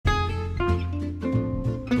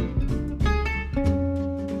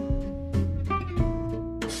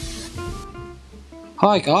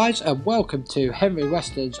Hi guys, and welcome to Henry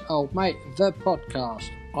Weston's Old Mate, the podcast.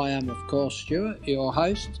 I am of course Stuart, your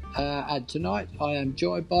host, and tonight I am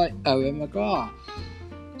joined by Owen McGrath,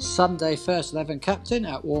 Sunday First 11 captain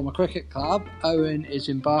at Walmer Cricket Club. Owen is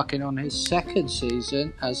embarking on his second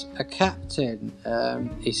season as a captain.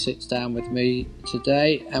 He sits down with me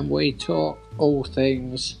today and we talk all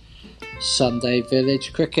things Sunday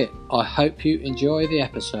Village cricket. I hope you enjoy the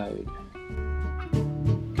episode.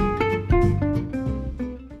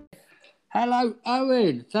 Hello,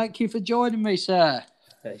 Owen. Thank you for joining me, sir.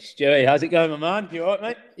 Hey, Stewie, how's it going, my man? You all right,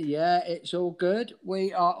 mate? Yeah, it's all good.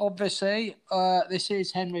 We are obviously, this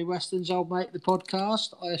is Henry Weston's Old Mate, the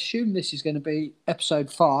podcast. I assume this is going to be episode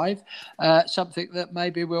 5, something that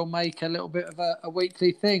maybe we'll make a little bit of a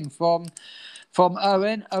weekly thing from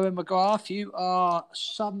Owen McGrath. You are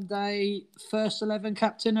Sunday First 11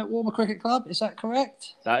 captain at Walmer Cricket Club. Is that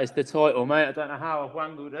correct? That is the title, mate. I don't know how I've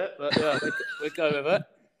wangled it, but yeah, we'll go with it.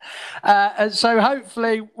 And so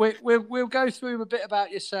hopefully we'll go through a bit about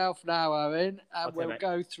yourself now, Owen, and we'll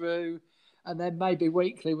go through, and then maybe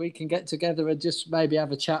weekly we can get together and just maybe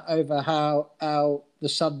have a chat over how the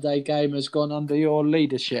Sunday game has gone under your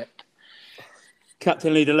leadership.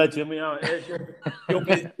 Captain, leader, legend, we know it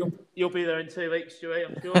is. You'll be there in 2 weeks, Stewie,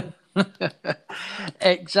 I'm sure.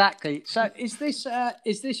 Exactly. So is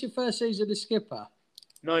this your first season as skipper?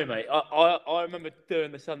 No, mate. I remember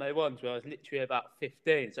doing the Sunday ones when I was literally about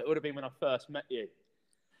 15, so it would have been when I first met you.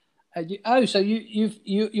 So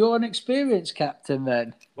you're an experienced captain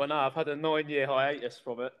then? Well, no, I've had a 9-year hiatus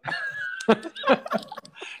from it.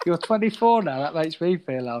 You're 24 now. That makes me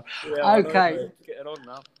feel old. Yeah, okay. Getting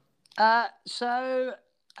on now. So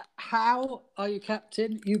how are you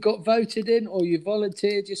captain? You got voted in, or you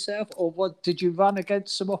volunteered yourself, or what? Did you run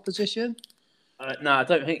against some opposition? No, I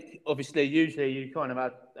don't think. Obviously, usually you kind of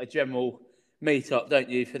have a general meet-up, don't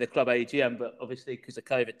you, for the club AGM? But obviously, because of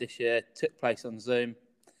COVID this year, it took place on Zoom.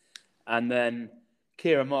 And then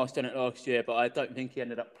Kieran Marsh done it last year, but I don't think he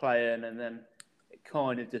ended up playing. And then it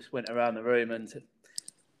kind of just went around the room. And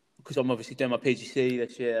because I'm obviously doing my PGC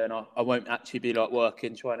this year, and I won't actually be like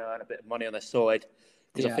working, trying to earn a bit of money on the side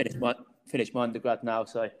because I finished my undergrad now.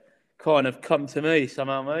 So kind of come to me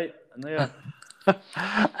somehow, mate. And yeah.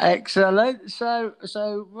 Excellent. So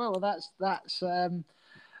well, that's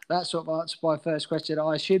sort of answered my first question.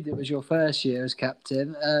 I assumed it was your first year as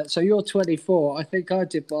captain. So you're 24. I think I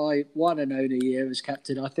did my one and only year as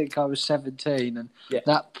captain. I think I was 17, and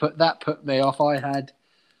that put me off. I had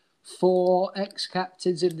 4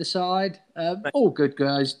 ex-captains in the side, all good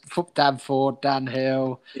guys. Dan Ford, Dan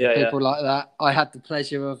Hill, people like that. I had the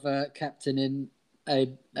pleasure of captaining a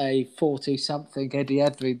 40-something Eddie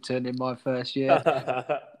Etherington in my first year.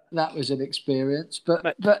 That was an experience.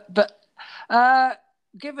 But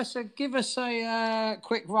give us a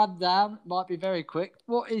quick rundown. Might be very quick.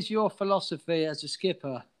 What is your philosophy as a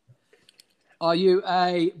skipper? Are you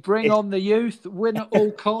a bring on the youth, win at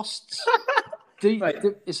all costs?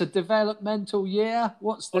 It's a developmental year.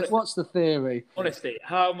 What's the theory? Honestly,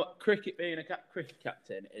 cricket being a cricket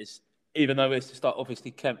captain is, even though it's just like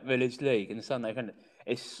obviously Kent Village League and the Sunday Friendly,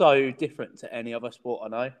 it's so different to any other sport I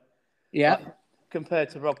know. Yeah. Like, compared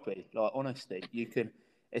to rugby, like honestly,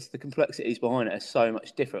 it's the complexities behind it are so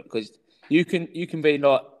much different because you can be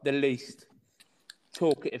like the least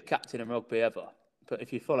talkative captain in rugby ever, but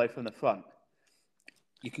if you follow from the front,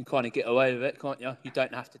 you can kind of get away with it, can't you? You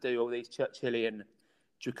don't have to do all these Churchillian,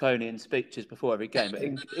 draconian speeches before every game. But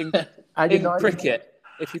in cricket,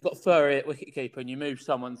 if you've got Furry at wicketkeeper and you move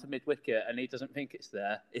someone to mid-wicket and he doesn't think it's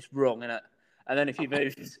there, it's wrong, isn't it? And then if you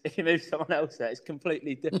move someone else there, it's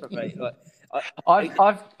completely different, mate. Like,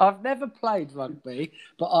 I've never played rugby,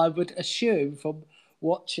 but I would assume from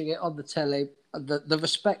watching it on the telly, the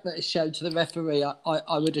respect that is shown to the referee,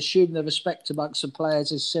 I would assume the respect amongst the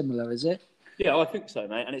players is similar, is it? Yeah, I think so,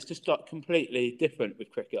 mate. And it's just like completely different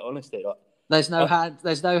with cricket, honestly. Like, there's no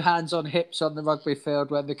hands on hips on the rugby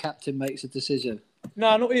field when the captain makes a decision.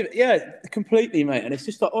 No, not even. Yeah, completely, mate. And it's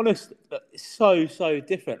just like honest, it's so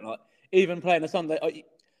different. Like even playing a Sunday,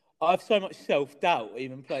 I have so much self-doubt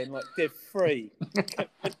even playing like Div 3.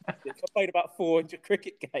 I played about 400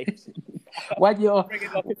 cricket games. When you're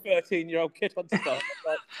bringing like a 13-year-old kid on stuff,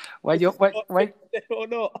 like, when or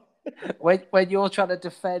not. when you're trying to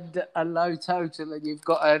defend a low total and you've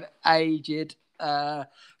got an aged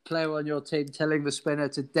player on your team telling the spinner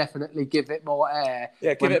to definitely give it more air.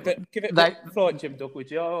 Yeah, give it a bit flying Jim Dog, would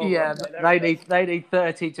you? Oh, yeah, they need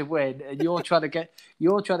 30 to win, and you're trying to get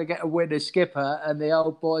a win as skipper, and the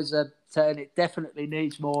old boys are saying it definitely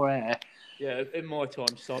needs more air. Yeah, in my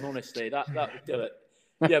time, son, honestly, that would do it.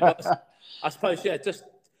 Yeah, but I suppose just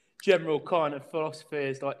general kind of philosophy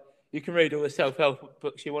is like you can read all the self-help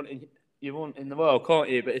books you want in the world, can't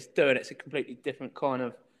you? But it's a completely different kind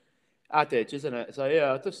of adage, isn't it? So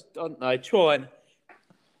yeah, I don't know, try and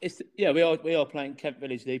we are playing Kent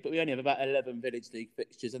Village League, but we only have about 11 Village League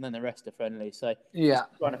fixtures, and then the rest are friendly. So yeah,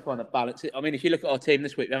 trying to find a balance. I mean, if you look at our team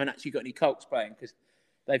this week, we haven't actually got any Colts playing because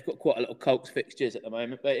they've got quite a lot of Colts fixtures at the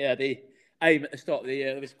moment. But yeah, the aim at the start of the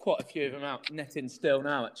year, there's quite a few of them out netting still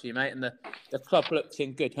now, actually, mate. And the club looks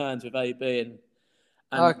in good hands with AB and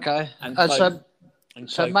okay. and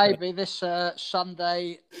So maybe this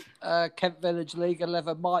Sunday Kent Village League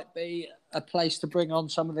 11 might be a place to bring on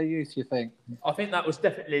some of the youth, you think? I think that was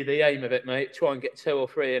definitely the aim of it, mate. Try and get 2 or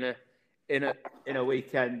 3 in a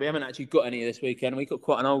weekend. We haven't actually got any this weekend. We've got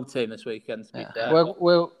quite an old team this weekend.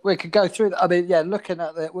 We could go through that. I mean, yeah, looking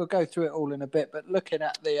at we'll go through it all in a bit, but looking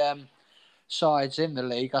at the sides in the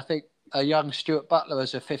league, I think a young Stuart Butler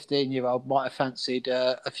as a 15-year-old might have fancied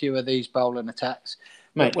a few of these bowling attacks.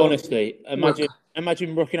 Mate, honestly,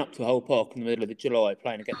 imagine rocking up to Hull Park in the middle of July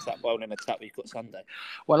playing against that bowling attack we've got Sunday.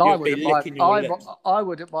 Well, I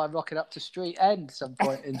wouldn't mind rocking up to Street End some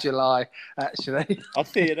point in July, actually. I'll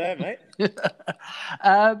see you there, mate.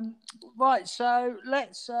 Right, so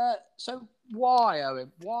let's. So why,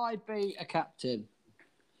 Owen? Why be a captain?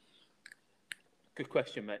 Good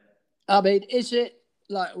question, mate. I mean, is it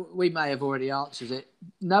like we may have already answered it?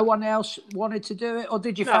 No one else wanted to do it, or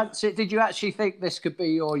did you fancy it? Did you actually think this could be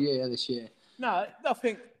your year this year? No, I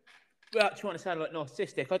think without trying to sound like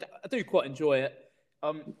narcissistic, I do quite enjoy it.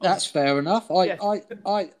 That's fair enough. I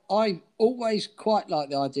always quite like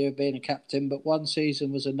the idea of being a captain, but one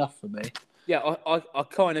season was enough for me. Yeah, I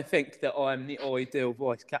kind of think that I'm the ideal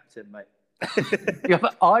vice captain, mate. You're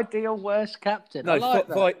the ideal worst captain. No,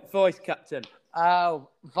 vice captain. Oh,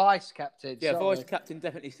 vice captain. Yeah, sorry. Vice captain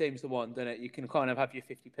definitely seems the one, doesn't it? You can kind of have your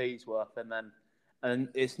 50p's worth, and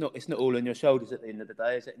it's not all on your shoulders at the end of the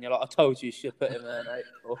day, is it? And you're like, I told you should put him there, mate.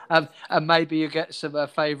 And maybe you get some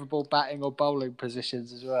favourable batting or bowling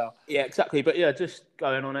positions as well. Yeah, exactly. But yeah, just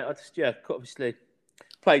going on it, obviously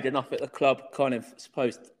played enough at the club. Kind of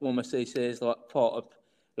supposed almost see is like part of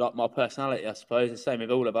like my personality, I suppose. The same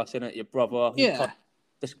with all of us, isn't it? Your brother. Yeah.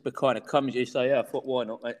 This kind of comes you, so yeah, I thought, why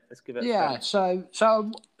not, mate? Let's give it a try.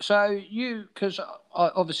 So you, because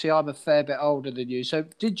obviously I'm a fair bit older than you, so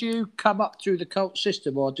did you come up through the cult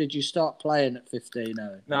system or did you start playing at 15?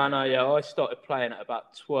 No, yeah, I started playing at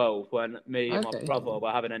about 12 when me and my brother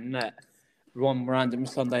were having a net one random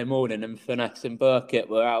Sunday morning, and Finesse and Burkett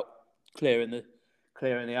were out clearing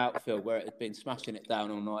the outfield where it had been smashing it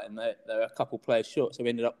down all night, and there were a couple players short, so we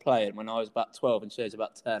ended up playing when I was about 12 and she was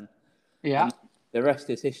about 10. Yeah. And the rest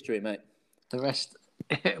is history, mate. The rest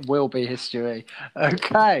will be history.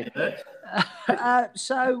 Okay.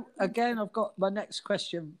 So, again, I've got my next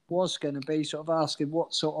question was going to be sort of asking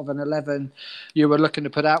what sort of an 11 you were looking to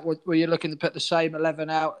put out. Were you looking to put the same 11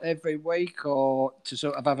 out every week or to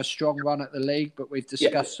sort of have a strong run at the league? But we've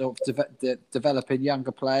discussed sort of developing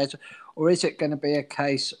younger players. Or is it going to be a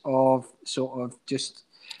case of sort of just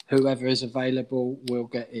whoever is available will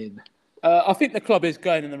get in? I think the club is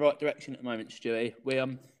going in the right direction at the moment, Stewie.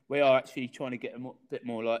 We are actually trying to get a bit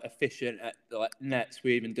more like efficient at like nets.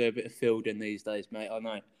 We even do a bit of fielding these days, mate. I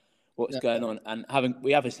know what's going on, and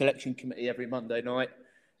we have a selection committee every Monday night.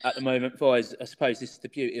 At the moment, boys, I suppose this is the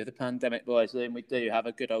beauty of the pandemic, boys. Then we do have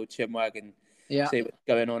a good old chinwag and see what's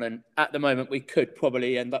going on. And at the moment, we could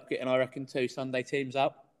probably end up getting, I reckon, 2 Sunday teams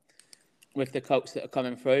out with the Colts that are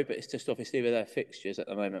coming through. But it's just obviously with their fixtures at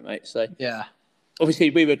the moment, mate. So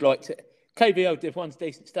obviously we would like to. KVL Div 1's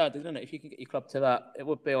decent standard, isn't it? If you can get your club to that, it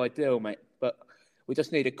would be ideal, mate. But we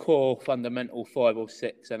just need a core fundamental 5 or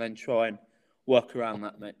 6 and then try and work around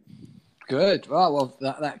that, mate. Good. Right, well,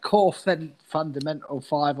 that core fundamental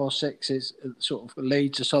 5 or 6 is sort of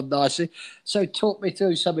leads us on nicely. So talk me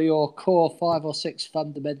through some of your core 5 or 6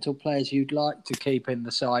 fundamental players you'd like to keep in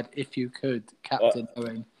the side if you could, Captain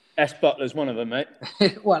Owen. S. Butler's one of them, mate.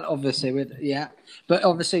 Well, obviously, but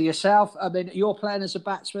obviously yourself. I mean, you're playing as a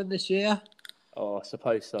batsman this year. Oh, I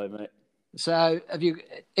suppose so, mate. So, have you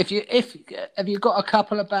got a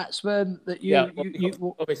couple of batsmen that you?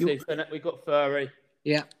 Obviously, we've got Furry.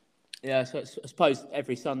 Yeah. Yeah, so I suppose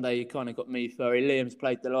every Sunday you kind of got me, Furry. Liam's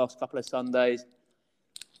played the last couple of Sundays.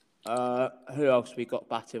 Who else we got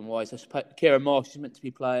batting wise? I suppose Kieran Marsh is meant to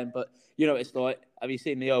be playing, but you know what it's like. Have you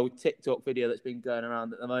seen the old TikTok video that's been going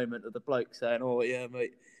around at the moment of the bloke saying, "Oh yeah,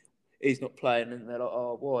 mate, he's not playing," and they're like,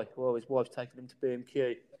 "Oh, why? Well, his wife's taking him to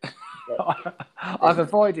B&Q." I've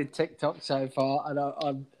avoided TikTok so far,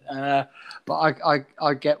 and but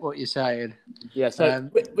I get what you're saying. Yeah, so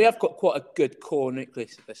we have got quite a good core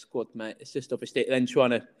nucleus of the squad, mate. It's just obviously then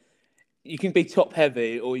trying to you can be top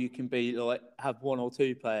heavy, or you can be like have one or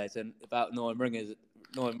two players and about nine ringers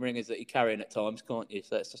that you're carrying at times, can't you?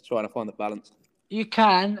 So it's just trying to find the balance. You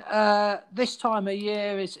can. This time of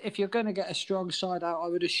year is if you're going to get a strong side out, I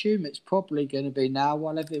would assume it's probably going to be now,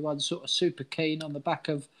 while everyone's sort of super keen on the back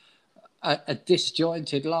of a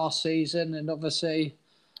disjointed last season, and obviously,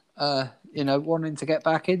 wanting to get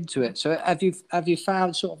back into it. So have you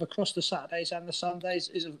found sort of across the Saturdays and the Sundays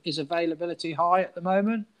is availability high at the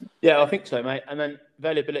moment? Yeah, I think so, mate. And then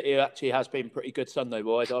availability actually has been pretty good Sunday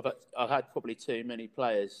wise. I've had probably too many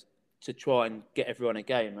players to try and get everyone a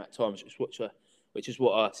game at times, which is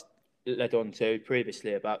what I led on to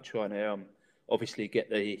previously about trying to obviously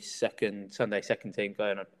get the Sunday second team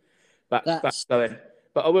going on back going.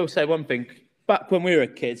 But I will say one thing: back when we were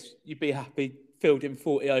kids, you'd be happy fielding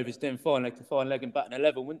 40 overs, doing fine leg to fine leg, and batting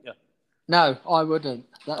 11, wouldn't you? No, I wouldn't.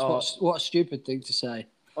 That's what a stupid thing to say.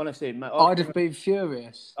 Honestly, mate, I'd have been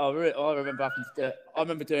furious. I remember having to do it. I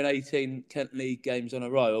remember doing 18 Kent League games on a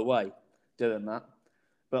row away, doing that.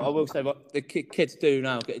 But I will say, what the kids do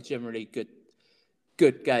now get a generally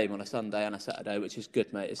good game on a Sunday and a Saturday, which is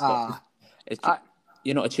good, mate.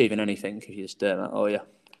 You're not achieving anything if you're just doing that, are you?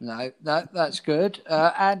 No, that's good.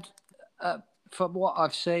 And from what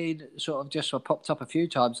I've seen, sort of just popped up a few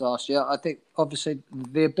times last year, I think obviously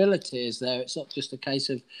the ability is there. It's not just a case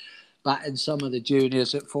of batting some of the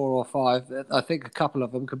juniors at 4 or 5. I think a couple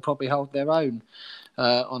of them can probably hold their own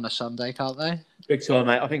on a Sunday, can't they? Big time,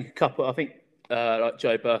 mate. I think like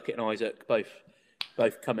Joe Burkett and Isaac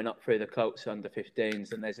both coming up through the Colts under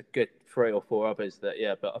 15s, and there's a good 3 or 4 others that,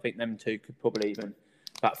 yeah, but I think them two could probably even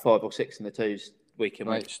bat 5 or 6 in the twos week in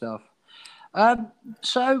week. Great stuff.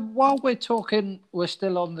 So while we're talking, we're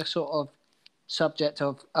still on the sort of subject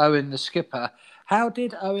of Owen the skipper. How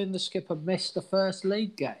did Owen the skipper miss the first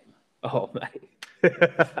league game? Oh, mate.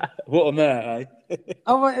 What a mare, eh?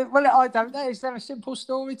 Well, I don't know. Is there a simple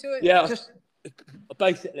story to it? Yeah,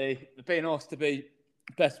 basically, being asked to be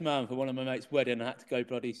best man for one of my mates' wedding, I had to go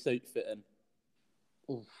bloody suit fitting.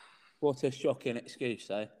 Oof. What a shocking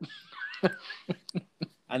excuse, eh?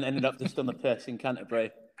 And ended up just on the piss in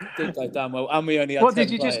Canterbury. Didn't go down well, and we only had 10 did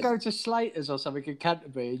you players. Just go to Slater's or something in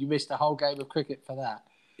Canterbury and you missed the whole game of cricket for that?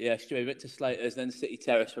 Yeah, Stu, we went to Slater's, then City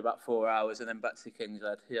Terrace for about 4 hours, and then back to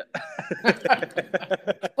Kingshead. Yeah.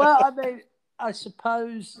 Well, I mean, I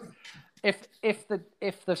suppose if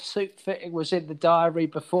the suit fitting was in the diary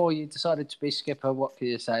before you decided to be skipper, what can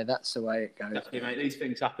you say? That's the way it goes. Definitely, mate. These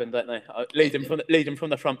things happen, don't they? Lead them from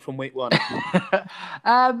the front from week 1.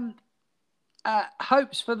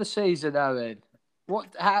 Hopes for the season, Owen.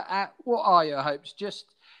 What are your hopes? Just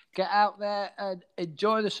get out there and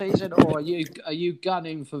enjoy the season, or are you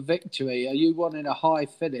gunning for victory? Are you wanting a high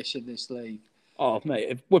finish in this league? Oh, mate,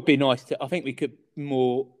 it would be nice to. I think we could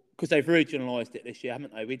more because they've regionalised it this year,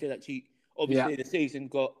 haven't they? We did actually. Obviously, The season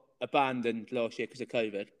got abandoned last year because of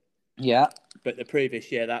COVID. Yeah. But the previous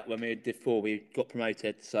year, that when we did 4, we got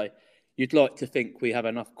promoted. So you'd like to think we have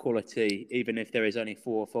enough quality, even if there is only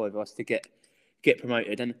 4 or 5 of us, to get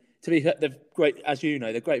promoted. And to be the great, as you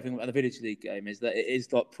know, the great thing about the Village League game is that it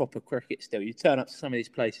is like proper cricket still. You turn up to some of these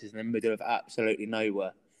places in the middle of absolutely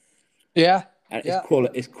nowhere. Yeah. And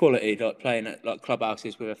it's quality, like playing at like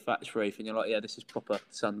clubhouses with a thatched roof, and you're like, yeah, this is proper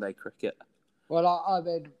Sunday cricket. Well, I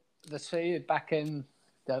mean, back in,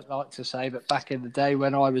 don't like to say, but back in the day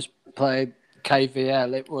when I was playing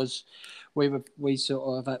KVL, it was we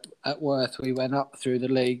sort of at Worth, we went up through the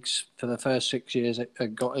leagues for the first 6 years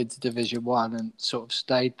and got into Division 1 and sort of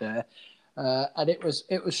stayed there. And it was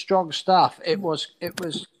strong stuff. It was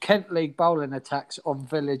Kent League bowling attacks on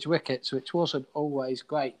village wickets, which wasn't always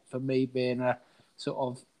great for me being a sort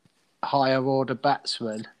of higher order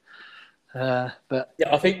batsman. But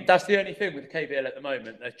yeah, I think that's the only thing with KVL at the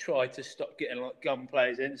moment. They've tried to stop getting like gun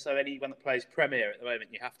players in. So anyone that plays Premier at the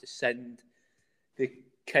moment, you have to send the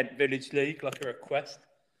Kent Village League like a request.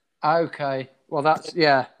 Okay, well that's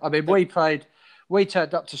I mean, we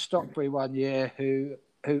turned up to Stockbury one year who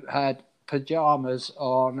had pajamas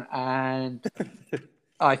on, and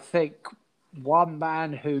I think one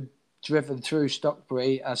man who'd driven through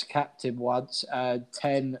Stockbury as captain once, and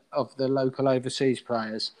 10 of the local overseas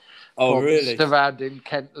players. Oh, really? Surrounding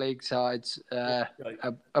Kent League sides, and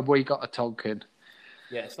we got a Tonkin.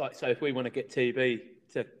 Yeah, it's like, so if we want to get TB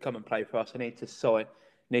to come and play for us, I need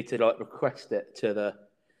to like request it to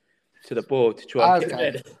the board to try and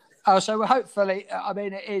get it. Oh, so hopefully, I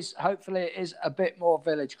mean, it is a bit more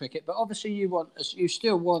village cricket, but obviously you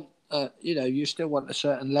still want a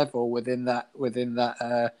certain level within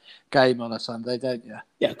that game on a Sunday, don't you?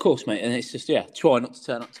 Yeah, of course, mate. And it's just try not to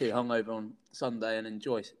turn up too hungover on Sunday and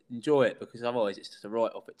enjoy it, because otherwise it's just a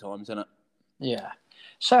write-off at times, isn't it? Yeah.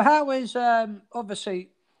 So how is obviously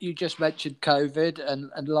you just mentioned COVID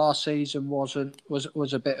and last season was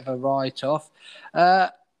a bit of a write off.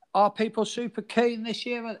 Are people super keen this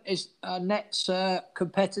year? Is Nets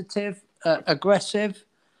competitive, aggressive?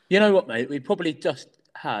 You know what, mate? We probably just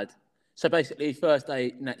had. So basically, first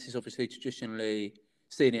day Nets is obviously traditionally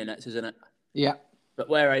senior Nets, isn't it? Yeah. But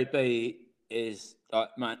where AB is like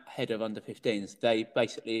head of under 15s, they're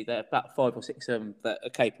about 5 or 6 of them that are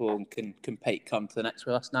capable and can compete come to the Nets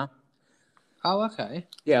with us now. Oh, okay.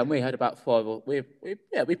 Yeah, and we had about we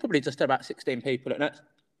probably just had about 16 people at Nets.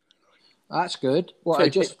 That's good.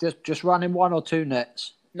 What, Two just running one or two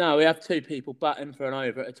nets? No, we have 2 people batting for an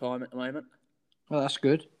over at a time at the moment. Well, that's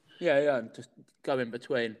good. Yeah, and just go in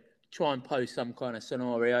between, try and post some kind of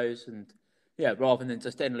scenarios, and yeah, rather than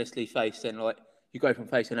just endlessly facing like you go from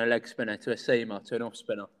facing a leg spinner to a seamer to an off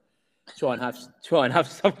spinner. Try and have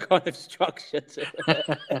some kind of structure to it.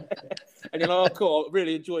 And you're like, oh, cool, I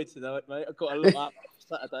really enjoyed today, mate. I got a lot out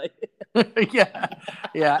Saturday.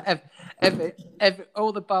 yeah.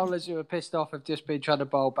 All the bowlers who are pissed off have just been trying to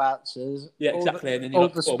bowl bouncers. Yeah, exactly. And then all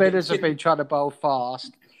the spinners have been trying to bowl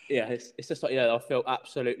fast. Yeah, it's just like, I felt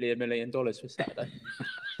absolutely $1 million for Saturday.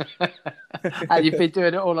 And you've been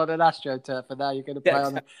doing it all on an AstroTurf, and now you're going to play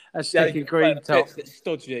on a sticky green top. It's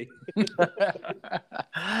stodgy.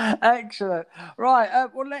 Excellent. Right.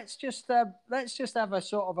 Well, let's just have a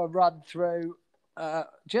sort of a run through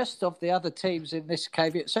just of the other teams in this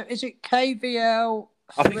KVL. So, is it KVL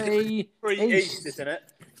 3 East, isn't it?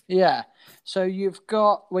 Yeah. So you've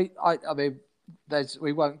got I mean.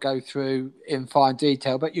 We won't go through in fine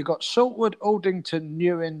detail, but you've got Saltwood, Aldington,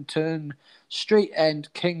 Newington, Street End,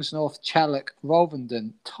 Kingsnorth, Challock,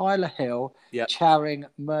 Rolvenden, Tyler Hill, Charing,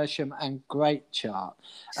 Mersham, and Great Chart.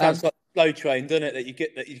 Sounds like slow train, doesn't it? That you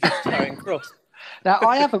get Charing Cross. Now,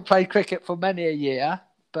 I haven't played cricket for many a year,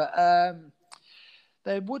 but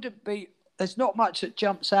there's not much that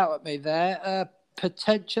jumps out at me there.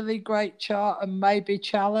 Potentially Great Chart and maybe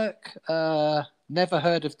Challock. Never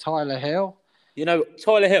heard of Tyler Hill. You know,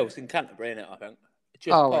 Tyler Hill's in Canterbury, isn't it? I think.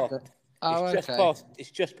 It's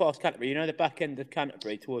just past Canterbury. You know, the back end of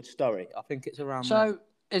Canterbury towards Surrey. I think it's around. So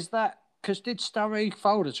is that because did Surrey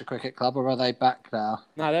fold as a cricket club, or are they back now?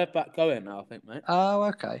 No, they're back going now. I think, mate. Oh,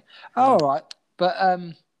 okay. All right, but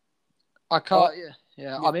I can't.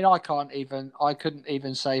 I mean, I couldn't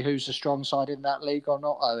even say who's the strong side in that league or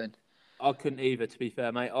not, Owen. I couldn't either, to be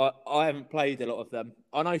fair, mate. I haven't played a lot of them.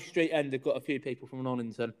 I know Street End have got a few people from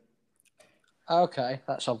Nonnington. Okay,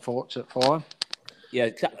 that's unfortunate for him. Yeah,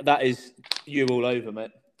 that is you all over,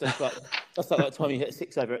 mate. Just like that time you hit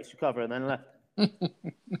 6 over extra cover and then left.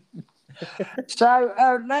 So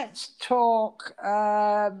let's talk.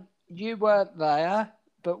 You weren't there,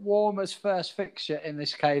 but Warmer's first fixture in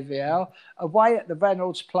this KVL, away at the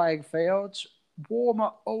Reynolds playing fields.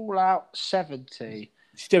 Warmer all out 70.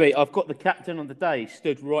 Stewie, I've got the captain on the day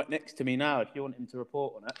stood right next to me now. If you want him to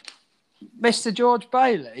report on it. Mr. George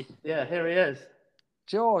Bailey? Yeah, here he is.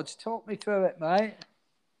 George, talk me through it, mate.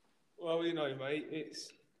 Well, mate,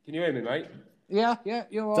 Can you hear me, mate? Yeah,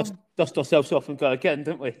 you're on. Dust ourselves off and go again,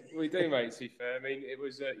 didn't we? We do, mate, to be fair. I mean, it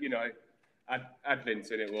was,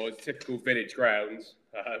 Adlington it was, typical village grounds.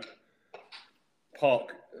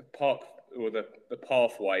 Park, or the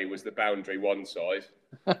pathway was the boundary one side.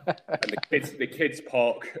 And the kids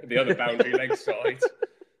park the other boundary leg side.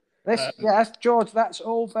 Yes, George, that's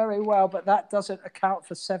all very well, but that doesn't account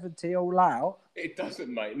for 70 all out. It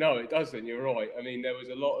doesn't, mate. No, it doesn't. You're right. I mean, there was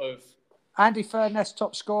a lot of... Andy Furness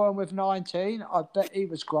top scoring with 19. I bet he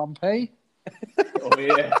was grumpy. Oh,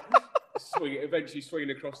 yeah. Eventually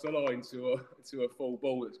swinging across the line to a full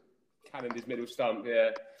ball that's cannoned his middle stump,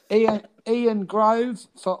 yeah. Ian Grove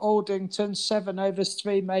for Aldington, 7 overs,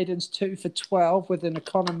 3 maidens, 2 for 12 with an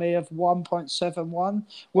economy of 1.71.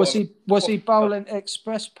 Was he bowling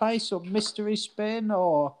express pace or mystery spin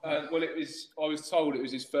or? Well, it was. I was told it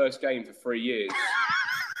was his first game for 3 years.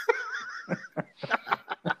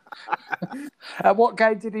 What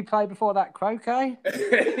game did he play before that? Croquet?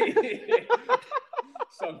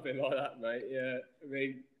 Something like that, mate. Yeah, I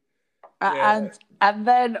mean. Yeah. And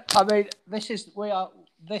then I mean,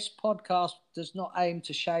 this podcast does not aim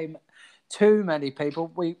to shame too many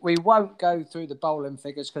people. We won't go through the bowling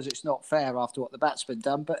figures because it's not fair after what the batsman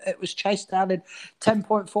done, but it was chased down in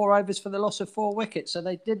 10.4 overs for the loss of 4 wickets, so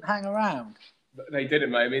they didn't hang around. They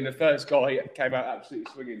didn't, mate. I mean, the first guy came out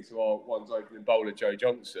absolutely swinging to our one's opening bowler, Joe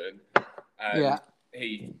Johnson. And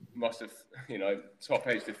he must have, top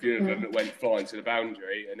edged a few of them that went flying to the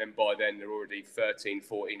boundary, and then by then they're already 13,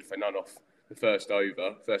 14 for none off the first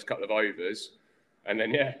couple of overs. And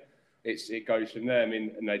then, it goes from there. I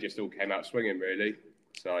mean, and they just all came out swinging, really.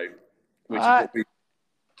 So, which is what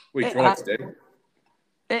we tried to do.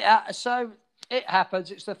 So it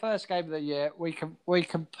happens. It's the first game of the year. We can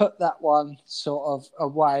put that one sort of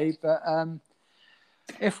away. But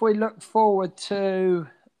if we look forward to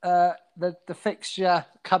the fixture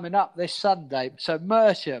coming up this Sunday, so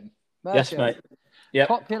Mersham. Yes, mate. Yep.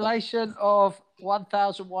 Population of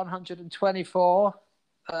 1,124.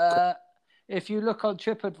 If you look on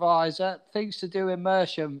TripAdvisor, things to do in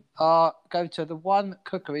Mersham are go to the one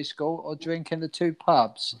cookery school or drink in the two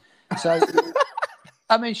pubs. So,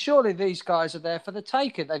 I mean, surely these guys are there for the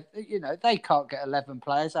taking. They can't get 11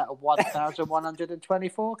 players out of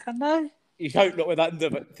 1,124, can they? You'd hope not with that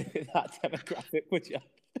demographic, would you?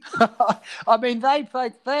 I mean, they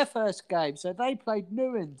played their first game, so they played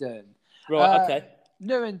Newington. Right, okay.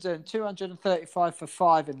 Newington, 235 for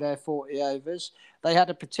 5 in their 40 overs. They had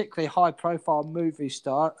a particularly high-profile movie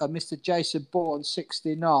star, Mr. Jason Bourne,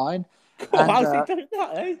 69. How's he done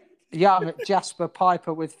that, eh? Young Jasper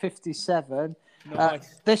Piper with 57.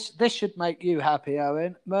 Nice. This should make you happy,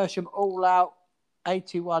 Owen. Mersham all out,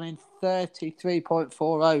 81 in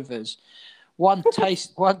 33.4 overs. One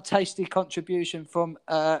tasty contribution from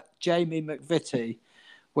Jamie McVitie.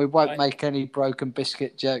 We won't make any broken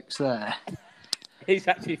biscuit jokes there. He's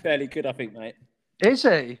actually fairly good, I think, mate. Is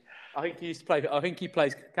he? I think he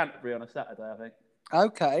plays Canterbury on a Saturday, I think.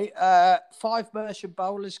 Okay. 5 Mersham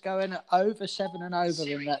bowlers going over 7 and over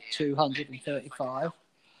in that 235.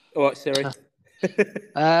 All right, Siri.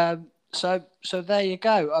 So there you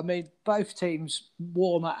go. I mean, both teams,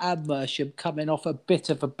 Warmer and Mersham, coming off a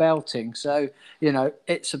bit of a belting. So,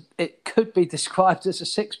 it could be described as a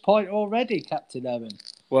 6-point already, Captain Owen.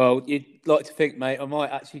 Well, you'd like to think, mate, I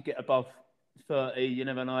might actually get above 30. You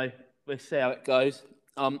never know. We'll see how it goes.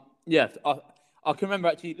 I can remember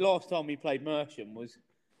actually last time we played Mersham was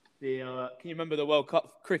the. Can you remember the World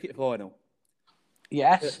Cup cricket final?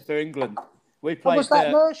 Yes. For England. We played. Was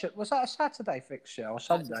that Mersham? Was that a Saturday fixture or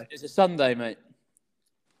Sunday? It's a Sunday, mate.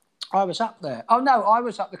 I was up there. Oh no, I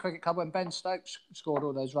was up the cricket club when Ben Stokes scored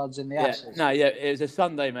all those runs in the Ashes. It was a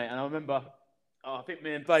Sunday, mate, and I remember. I think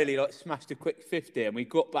me and Bailey smashed a quick 50, and we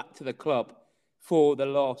got back to the club for the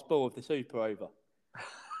last ball of the Super Over.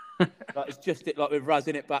 It's just we're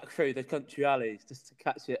razzing it back through the country alleys just to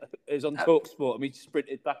catch it. It was on TalkSport, and we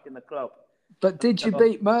sprinted back in the club. But did you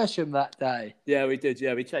beat Mersham that day? Yeah, we did.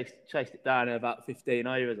 Yeah, we chased it down in about 15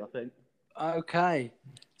 overs, I think. Okay.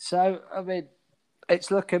 So, I mean, it's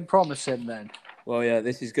looking promising then. Well, yeah,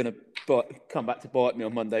 this is going to come back to bite me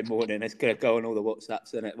on Monday morning. It's going to go on all the WhatsApps,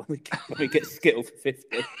 isn't it? When we get skittled for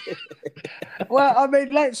 50. Well, I mean,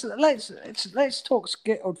 let's talk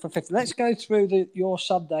skittled for 50. Let's go through your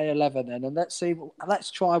Sunday 11 then, and let's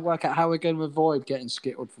try and work out how we're going to avoid getting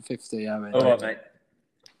skittled for 50, Owen. All right, mate.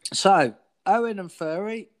 So, Owen and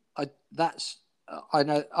Furry, I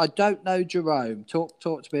don't know Jerome. Talk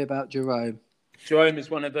to me about Jerome. Jerome is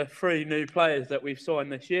one of the 3 new players that we've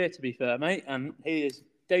signed this year, to be fair, mate, and he is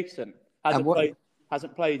decent.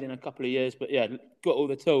 Hasn't played in a couple of years, but yeah, got all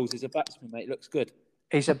the tools. He's a batsman, mate. Looks good.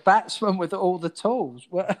 He's a batsman with all the tools.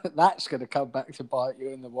 Well, that's going to come back to bite you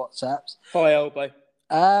in the WhatsApps. High elbow.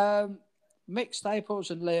 Mick Staples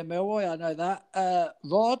and Liam Milroy, I know that.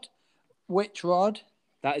 Rod, which Rod?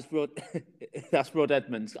 That is Rod. That's Rod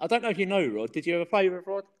Edmonds. I don't know if you know Rod. Did you ever play with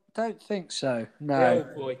Rod? Don't think so. No. The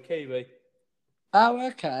old boy, Kiwi. Oh,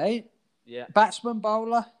 okay. Yeah. Batsman,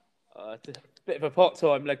 bowler. A bit of a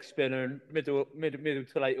part-time leg spinner and middle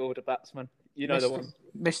to late order batsman. You know the one.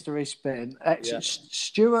 Mystery spin. Excellent. Yeah.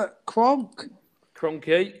 Stuart Cronk.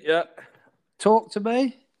 Cronky, yeah. Talk to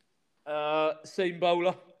me. Seam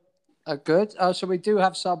bowler. Good. Oh, so we do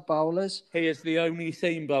have some bowlers. He is the only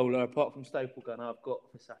seam bowler apart from Staplegun I've got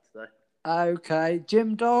for Saturday. Okay.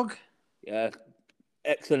 Jim Dog. Yeah.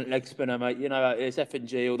 Excellent leg spinner, mate. You know, it's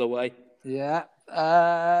F&G all the way. Yeah.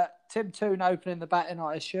 Tim Toon opening the batting,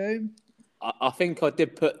 I assume. I think I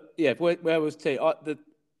did put. Yeah. Where was T?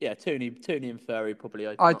 Tooney and Furry probably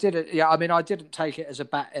open. I didn't. Yeah. I mean, I didn't take it as a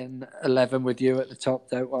batting 11 with you at the top.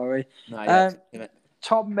 Don't worry. No. Yeah.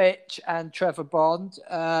 Tom Mitch and Trevor Bond.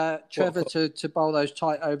 Trevor to bowl those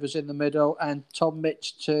tight overs in the middle, and Tom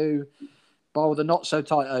Mitch to bowl the not so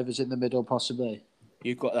tight overs in the middle, possibly.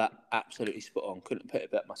 You've got that absolutely spot on. Couldn't put it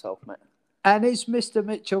better myself, mate. And is Mr.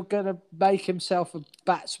 Mitchell going to make himself a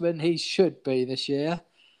batsman he should be this year?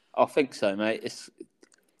 I think so, mate.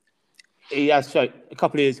 He has showed a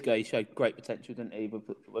couple of years ago. He showed great potential, didn't he?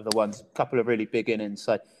 With the ones, a couple of really big innings.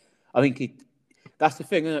 So I think that's the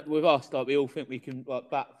thing with us. Like we all think we can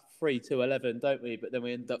bat 3 to 11, don't we? But then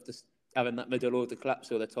we end up just having that middle order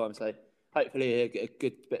collapse all the time. So hopefully he'll get a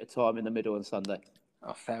good bit of time in the middle on Sunday.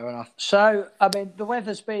 Oh, fair enough. So, I mean, the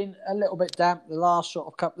weather's been a little bit damp the last sort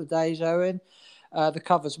of couple of days, Owen. The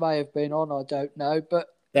covers may have been on, I don't know. But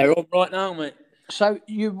they're on right now, mate. So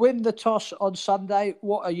you win the toss on Sunday.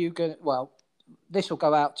 What are you going to... Well, this will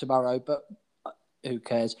go out tomorrow, but who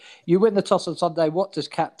cares? You win the toss on Sunday. What does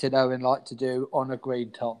Captain Owen like to do on a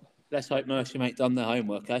green top? Let's hope Mercy mate done their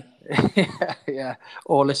homework, eh? Yeah.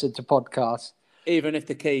 Or listen to podcasts. Even if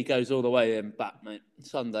the key goes all the way in back, mate.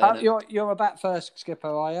 Sunday. You're a bat first skipper,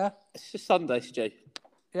 are you? It's just Sunday, Stu.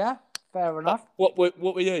 Yeah, fair enough. What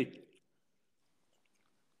were you?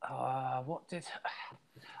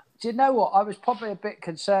 Do you know what? I was probably a bit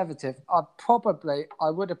conservative. I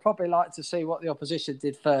would have probably liked to see what the opposition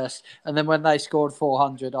did first, and then when they scored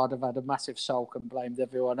 400, I'd have had a massive sulk and blamed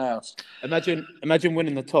everyone else. Imagine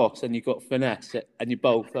winning the toss and you got finesse and you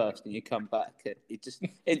bowl first and you come back and you just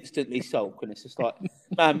instantly sulk, and it's just like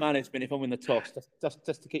man management. If I win the toss,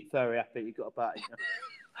 just to keep Ferry happy, you got a bat. You know?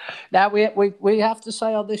 Now we have to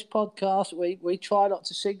say on this podcast we try not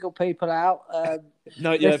to single people out.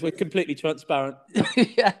 We're completely transparent.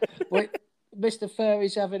 Yeah, Mr.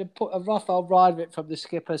 Ferry's having a rough old ride of it from the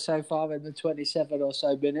skipper so far in the 27 or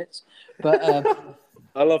so minutes. But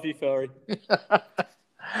I love you, Ferry.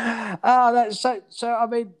 So. I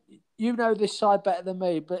mean, you know this side better than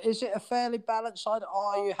me, but is it a fairly balanced side?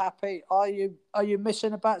 Are you happy? Are you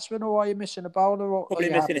missing a batsman or are you missing a bowler? Or probably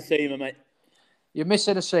missing a seamer, mate. You're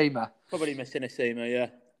missing a seamer. Probably missing a seamer, yeah.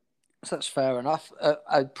 So that's fair enough.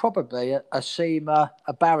 Probably a seamer,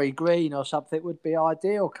 a Barry Green or something would be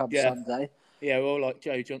ideal come Sunday. Yeah, well, like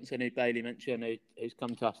Joe Johnson, who Bailey mentioned, who's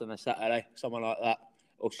come to us on a Saturday, someone like that.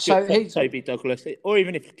 Or Toby Douglas. Or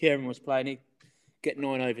even if Kieran was playing, he'd get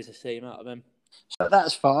 9 overs a seam out of him. So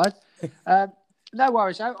that's fine. No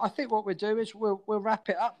worries. I think what we'll do is we'll wrap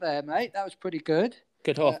it up there, mate. That was pretty good.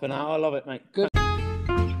 Good half an hour. I love it, mate. Good.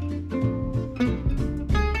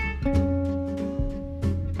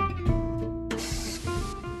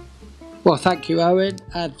 Well, thank you, Owen,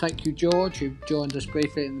 and thank you, George, who joined us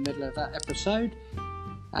briefly in the middle of that episode.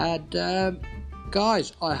 And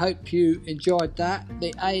guys, I hope you enjoyed that.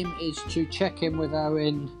 The aim is to check in with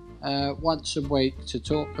Owen once a week to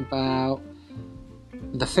talk about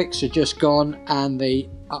the fixture just gone and the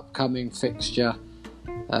upcoming fixture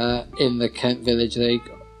in the Kent Village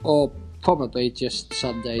League, or probably just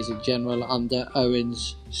Sundays in general under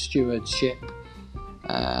Owen's stewardship.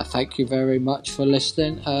 Thank you very much for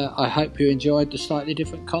listening. I hope you enjoyed the slightly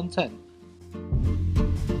different content.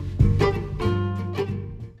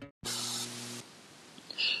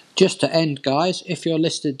 Just to end, guys, if you're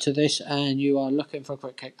listening to this and you are looking for a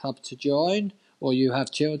cricket club to join, or you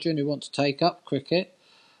have children who want to take up cricket,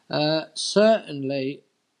 certainly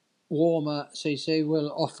Warmer CC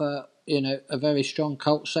will offer a very strong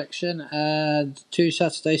cult section and 2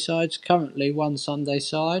 Saturday sides, currently 1 Sunday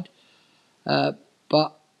side.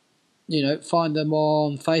 But, find them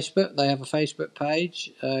on Facebook. They have a Facebook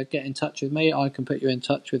page. Get in touch with me. I can put you in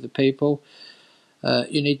touch with the people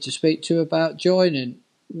you need to speak to about joining.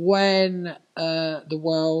 When the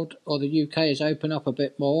world or the UK is open up a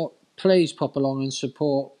bit more, please pop along and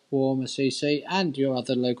support Warmer CC and your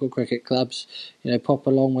other local cricket clubs. Pop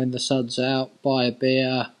along when the sun's out, buy a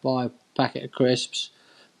beer, buy a packet of crisps,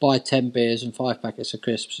 buy 10 beers and 5 packets of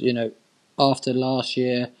crisps. After last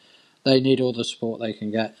year, they need all the support they can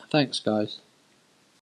get. Thanks, guys.